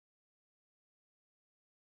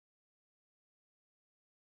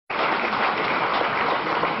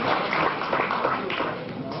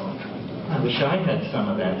wish I had some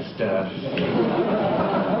of that stuff.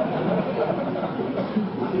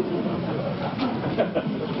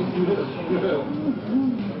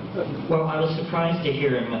 Well, I was surprised to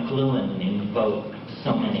hear McLuhan invoked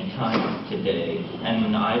so many times today,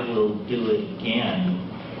 and I will do it again.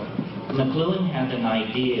 McLuhan had an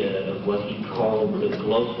idea of what he called the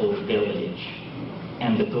global village,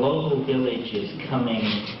 and the global village is coming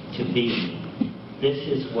to be. This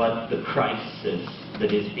is what the crisis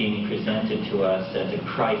that is being presented to us as a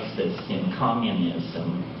crisis in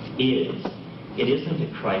communism is. It isn't a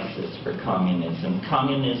crisis for communism.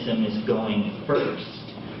 Communism is going first.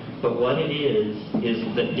 But what it is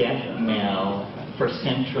the death knell for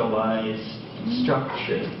centralized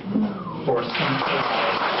structure, for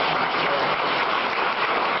centralized...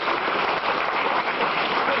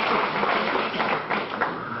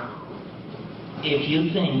 If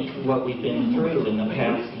you think what we've been through in the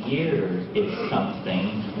past year is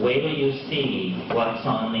something, wait till you see what's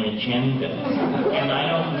on the agenda. And I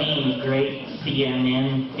don't mean great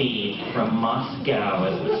CNN feed from Moscow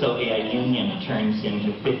as the Soviet Union turns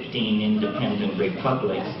into 15 independent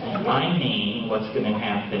republics. I mean what's going to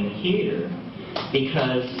happen here.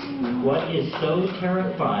 Because what is so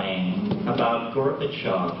terrifying about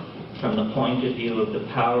Gorbachev from the point of view of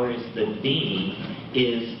the powers that be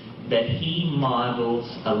is that he models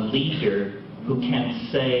a leader who can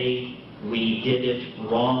say, we did it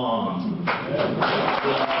wrong.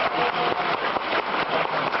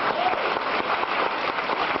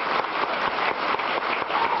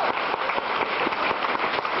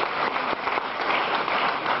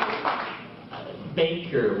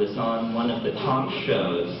 Baker was on one of the talk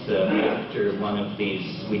shows after one of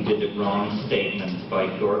these we did it wrong statements by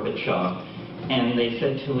Gorbachev. And they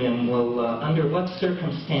said to him, well, under what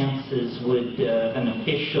circumstances would an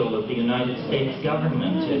official of the United States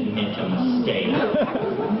government admit a mistake?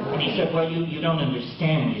 And he said, well, you don't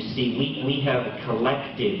understand. You see, we have a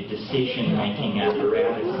collective decision-making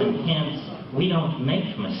apparatus, and hence, we don't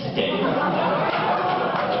make mistakes.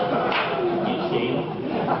 You see?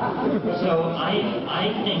 So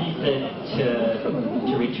I think that,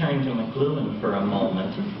 to return to McLuhan for a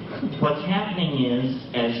moment, what's happening is,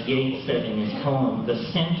 as Yeats said in his poem, the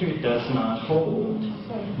center does not hold.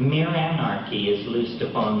 Mere anarchy is loosed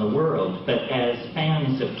upon the world, but as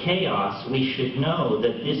fans of chaos, we should know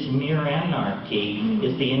that this mere anarchy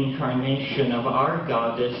is the incarnation of our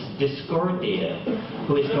goddess Discordia,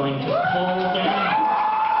 who is going to pull down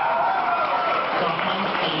the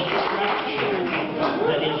hunky structure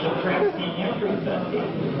that is oppressing everybody.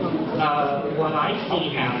 What I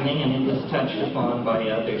see happening, and it was touched upon by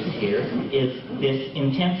others here, is this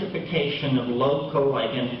intensification of local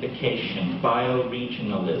identification,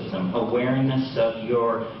 bioregionalism, awareness of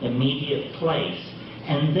your immediate place,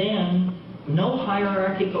 and then no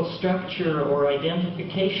hierarchical structure or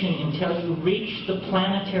identification until you reach the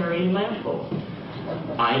planetary level.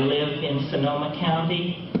 I live in Sonoma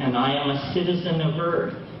County, and I am a citizen of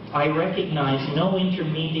Earth. I recognize no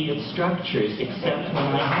intermediate structures except when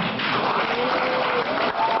I have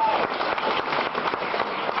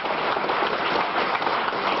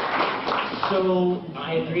to. So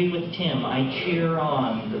I agree with Tim. I cheer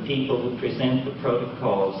on the people who present the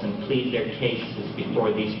protocols and plead their cases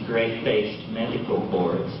before these gray-faced medical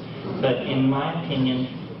boards. But in my opinion,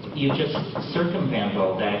 you just circumvent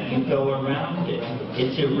all that. You go around it.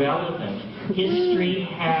 It's irrelevant. History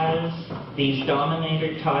has these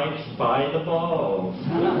dominator types by the balls.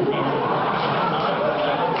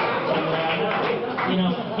 You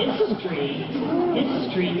know, history is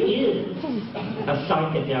a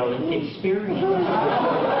psychedelic experience.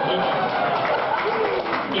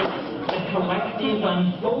 It's the collective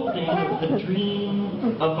unfolding of the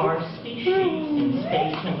dream of our species in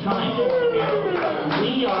space and time. And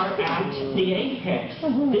we are at the apex.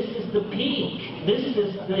 This is the peak. This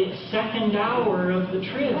is the second hour of the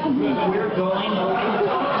trip. We're going over the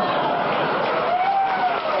top.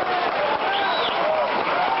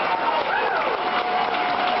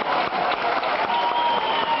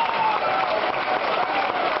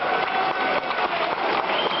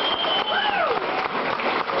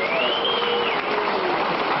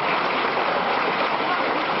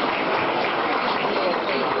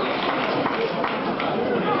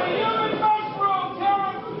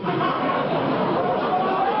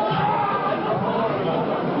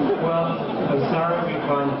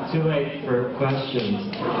 Too late for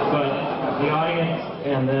questions, but the audience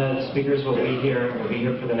and the speakers will be here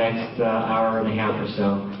for the next hour and a half or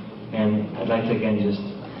so, and I'd like to again just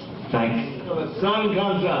thank... So the sun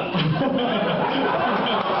comes up.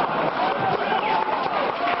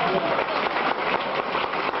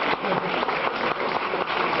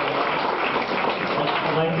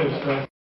 like to express